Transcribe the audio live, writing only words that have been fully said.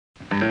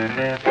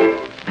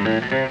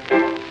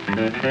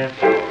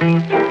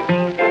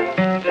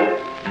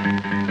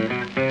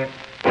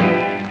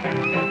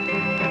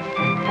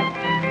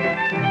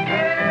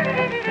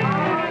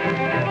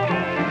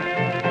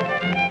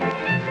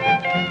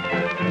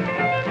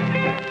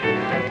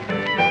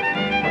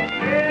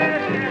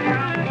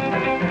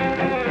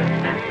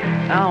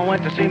I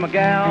went to see my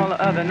gal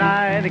the other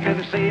night, I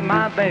couldn't see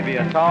my baby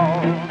at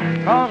all.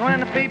 'Cause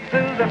when I peeped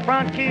through the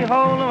front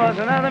keyhole, there was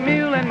another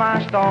mule in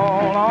my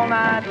stall all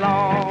night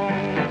long,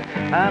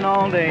 and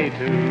all day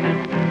too.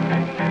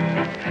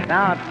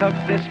 Now I took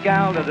this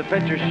gal to the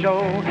picture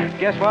show,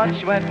 guess what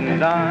she went and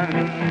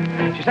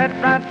done? She sat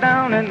right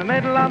down in the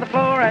middle of the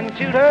floor and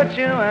chewed her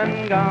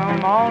chewing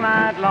gum all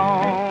night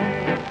long,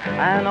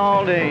 and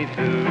all day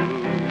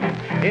too.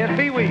 Here's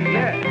Pee-wee,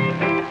 yeah.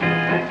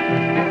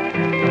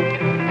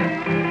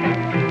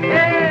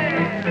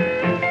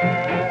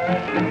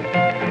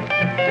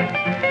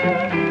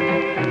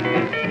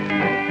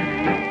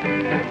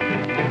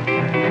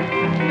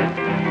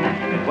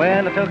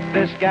 Well, I took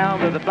this gal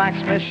to the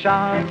blacksmith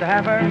shop to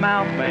have her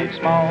mouth made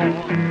small.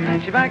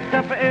 She backed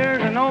up her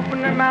ears and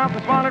opened her mouth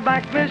and swallowed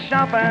blacksmith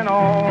shop and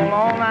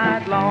all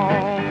night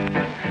long,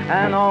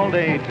 and all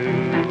day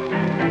too.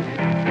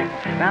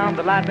 Now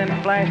the lightning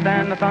flashed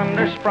and the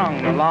thunder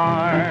sprung the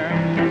alarm.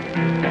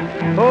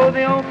 Oh,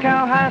 the old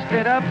cow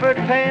hoisted up her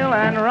tail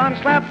and run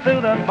slap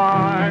through the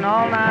barn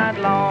all night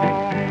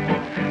long,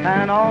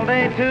 and all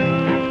day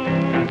too.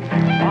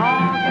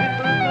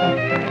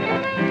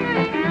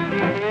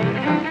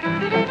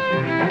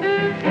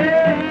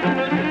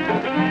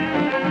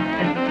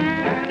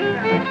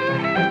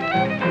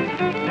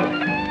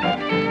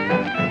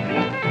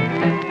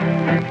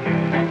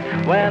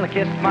 Well, I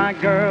kissed my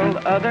girl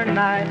the other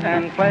night,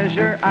 and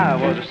pleasure I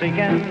was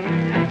a-seeking.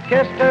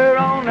 Kissed her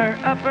on her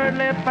upper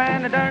lip,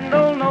 and the darned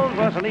old nose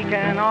was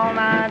a-leaking all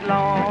night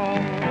long,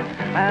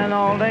 and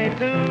all day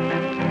too.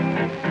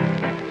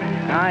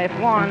 Now, if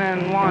one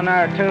and one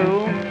are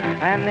two,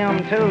 and them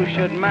two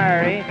should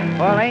marry,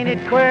 well, ain't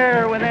it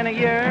queer within a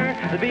year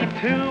there'll be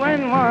two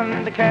and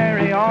one to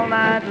carry all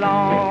night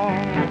long,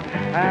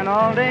 and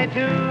all day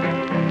too.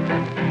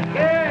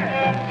 Yeah!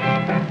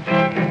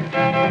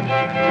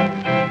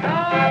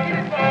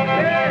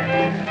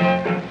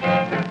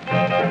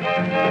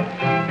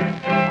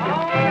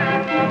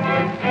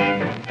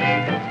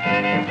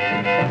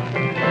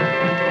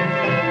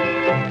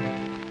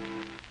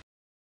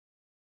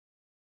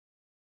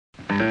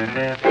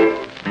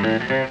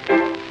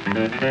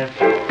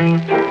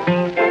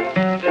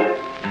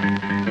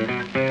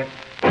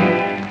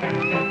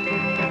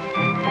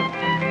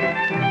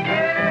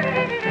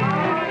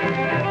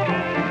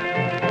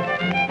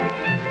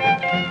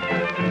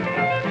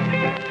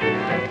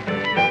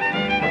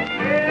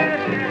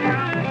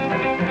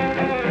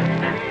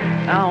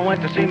 I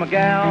went to see my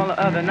gal the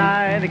other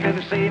night, I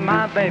couldn't see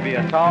my baby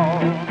at all.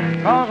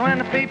 'Cause when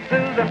I peeped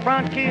through the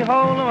front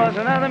keyhole, there was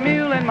another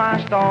mule in my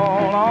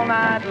stall all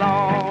night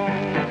long,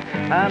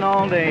 and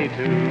all day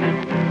too.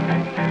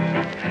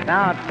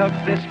 Now I took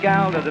this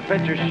gal to the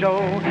picture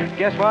show,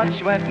 guess what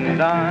she went and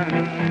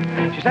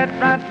done? She sat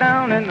right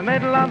down in the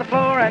middle of the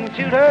floor and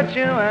chewed her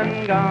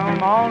chewing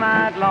gum all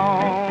night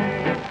long,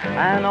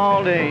 and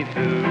all day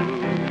too.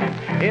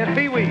 Here's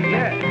Pee-wee,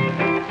 yeah.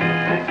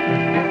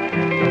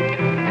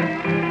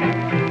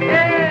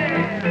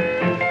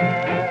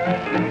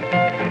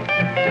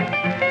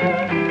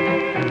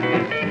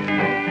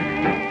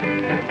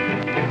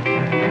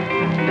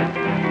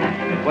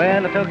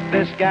 Well, I took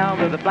this gal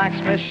to the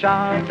blacksmith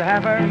shop to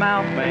have her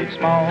mouth made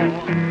small.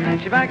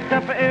 She backed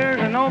up her ears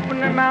and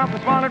opened her mouth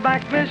and swallowed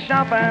blacksmith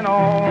shop and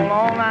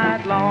all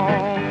night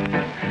long,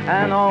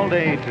 and all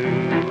day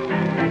too.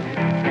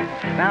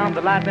 Now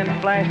the lightning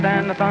flashed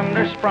and the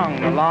thunder sprung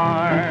the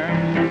alarm.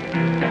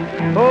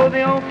 Oh,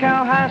 the old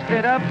cow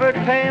hoisted up her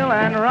tail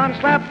and run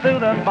slap through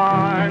the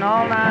barn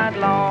all night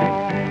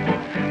long,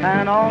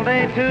 and all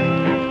day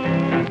too.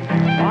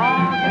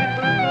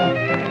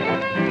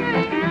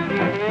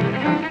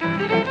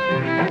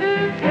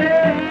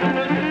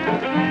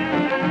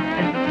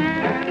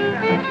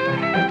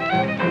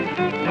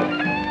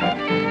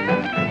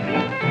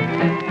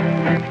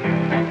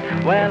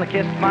 Well, I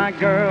kissed my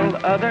girl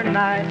the other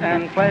night,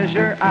 and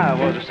pleasure I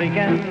was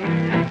a-seeking.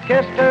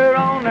 Kissed her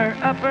on her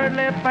upper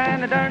lip,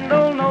 and the darned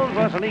old nose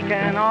was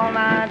a-leaking all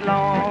night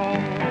long,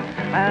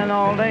 and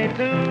all day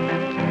too.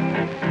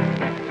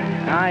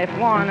 Now, if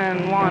one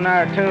and one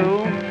are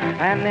two,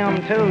 and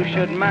them two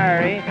should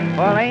marry,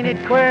 well, ain't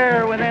it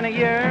queer within a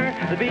year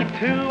there'll be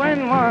two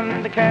and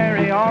one to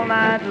carry all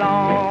night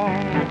long,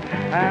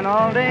 and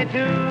all day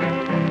too.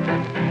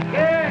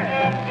 Yeah!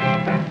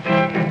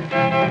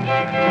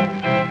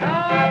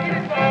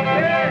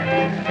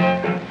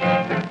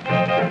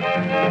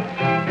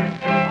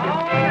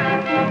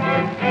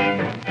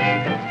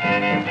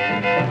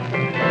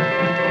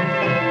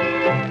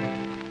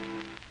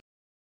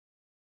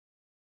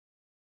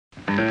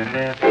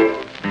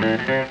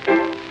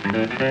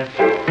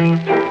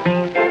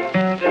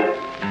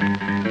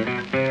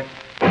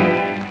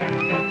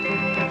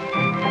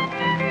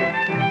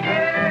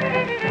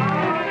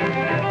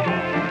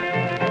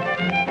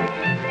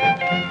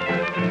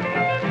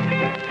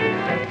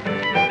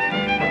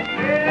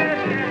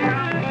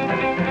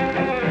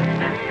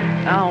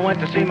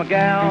 went to see my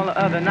gal the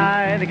other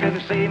night, they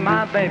couldn't see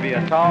my baby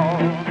at all.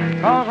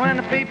 'Cause when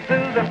I peeped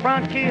through the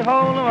front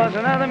keyhole, there was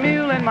another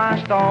mule in my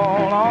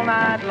stall all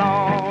night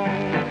long,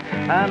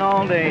 and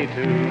all day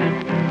too.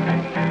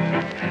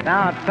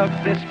 Now I took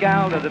this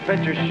gal to the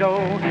picture show,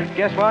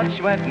 guess what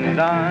she went and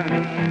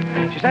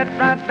done? She sat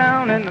right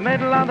down in the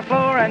middle of the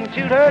floor and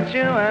chewed her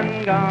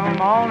chewing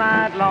gum all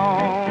night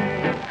long,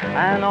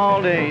 and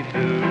all day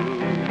too.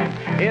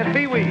 Here's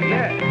Pee-wee,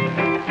 yeah.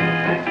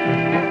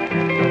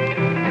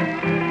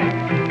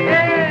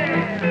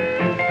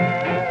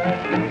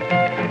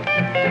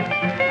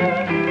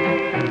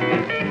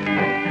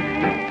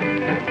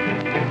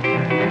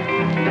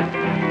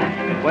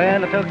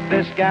 Well, I took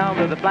this gal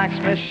to the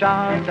blacksmith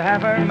shop to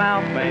have her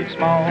mouth made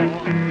small.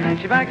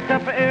 She backed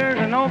up her ears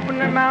and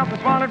opened her mouth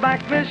and swallowed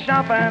blacksmith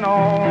shop and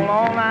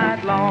all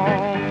night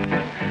long,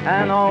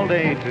 and all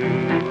day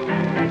too.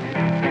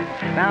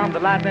 Now the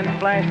lightning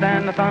flashed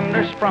and the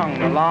thunder sprung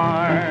the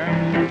alarm.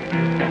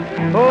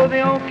 Oh,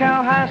 the old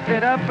cow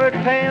hoisted up her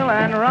tail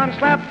and run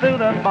slap through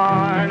the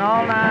barn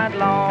all night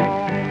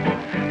long,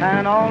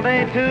 and all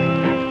day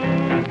too.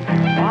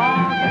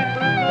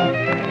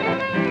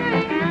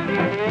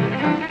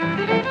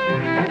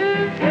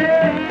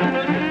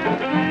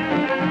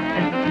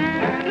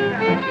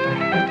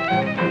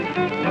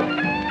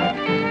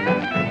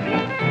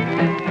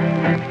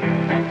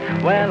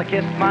 Well, I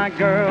kissed my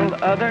girl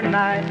the other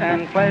night,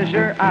 and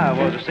pleasure I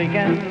was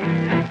a-seeking.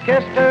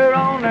 Kissed her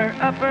on her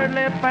upper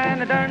lip,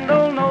 and the darned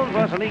old nose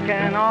was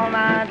a-leaking all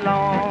night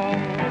long,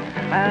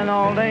 and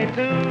all day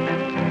too.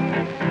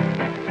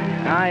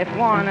 Now, if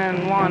one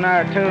and one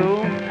are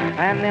two,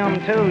 and them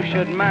two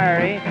should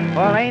marry,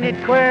 well, ain't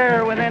it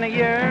queer within a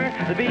year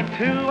there'll be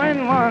two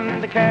and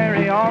one to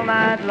carry all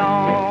night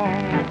long,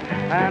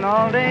 and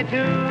all day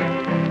too.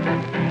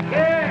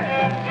 Yeah!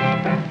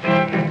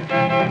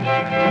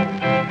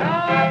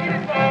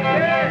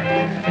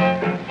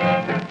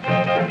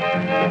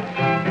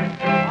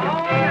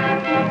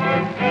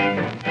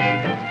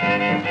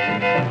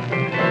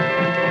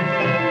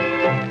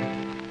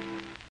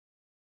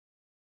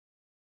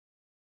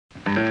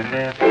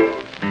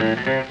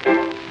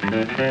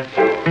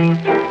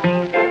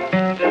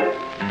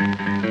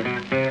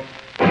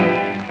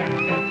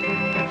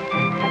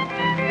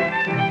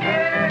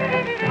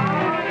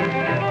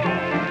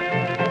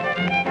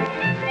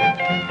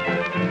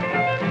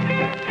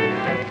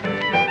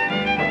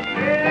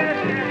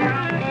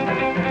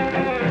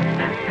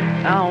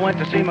 I went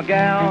to see my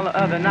gal the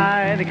other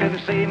night, they couldn't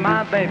see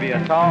my baby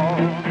at all.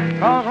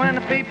 'Cause when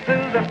I peeped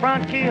through the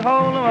front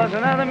keyhole, there was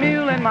another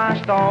mule in my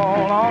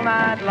stall all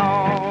night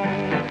long,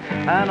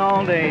 and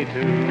all day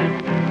too.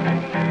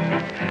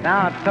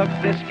 Now I took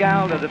this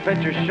gal to the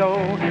picture show,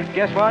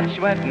 guess what she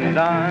went and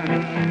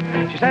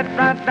done? She sat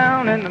right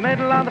down in the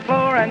middle of the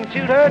floor and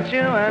chewed her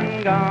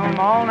chewing gum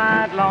all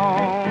night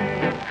long,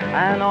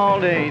 and all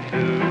day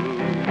too.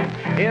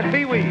 Here's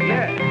Pee-wee,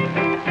 yeah.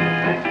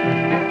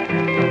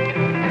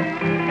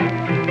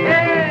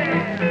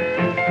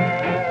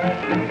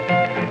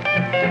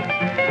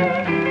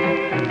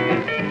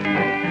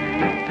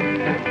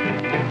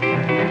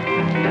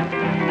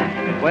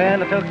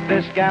 Well, I took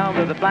this gal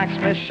to the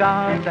blacksmith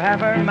shop to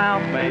have her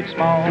mouth made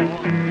small.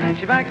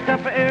 She backed up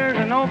her ears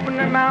and opened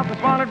her mouth and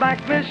swallowed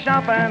blacksmith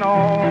shop and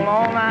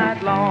all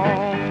night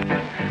long,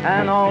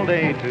 and all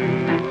day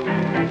too.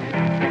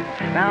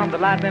 Now the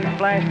lightning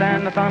flashed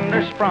and the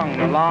thunder sprung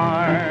the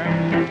alarm.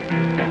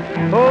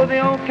 Oh, the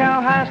old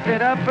cow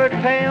hoisted up her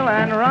tail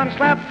and run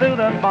slap through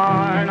the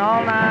barn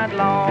all night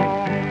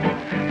long,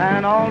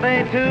 and all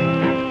day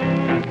too.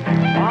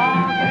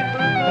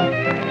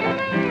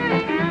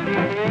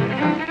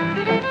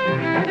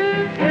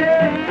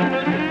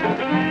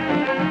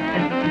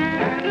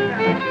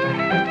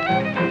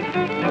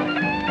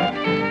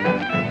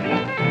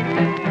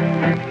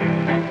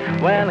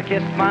 Well, I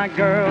kissed my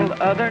girl the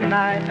other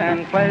night,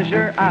 and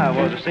pleasure I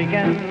was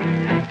a-seeking.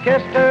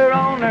 Kissed her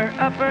on her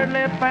upper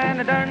lip, and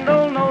the darned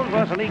old nose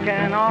was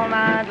a-leaking all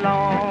night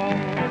long,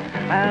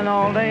 and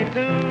all day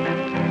too.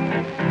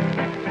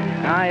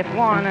 Now, if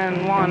one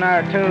and one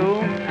are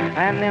two,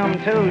 and them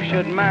two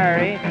should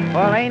marry,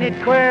 well, ain't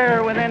it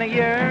queer within a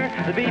year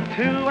there'll be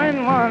two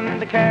and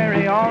one to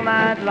carry all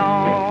night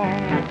long,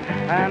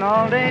 and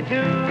all day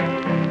too.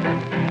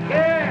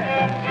 Yeah!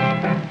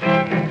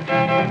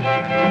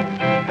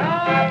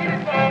 Oh, get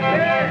it, folks,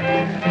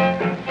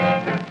 yeah!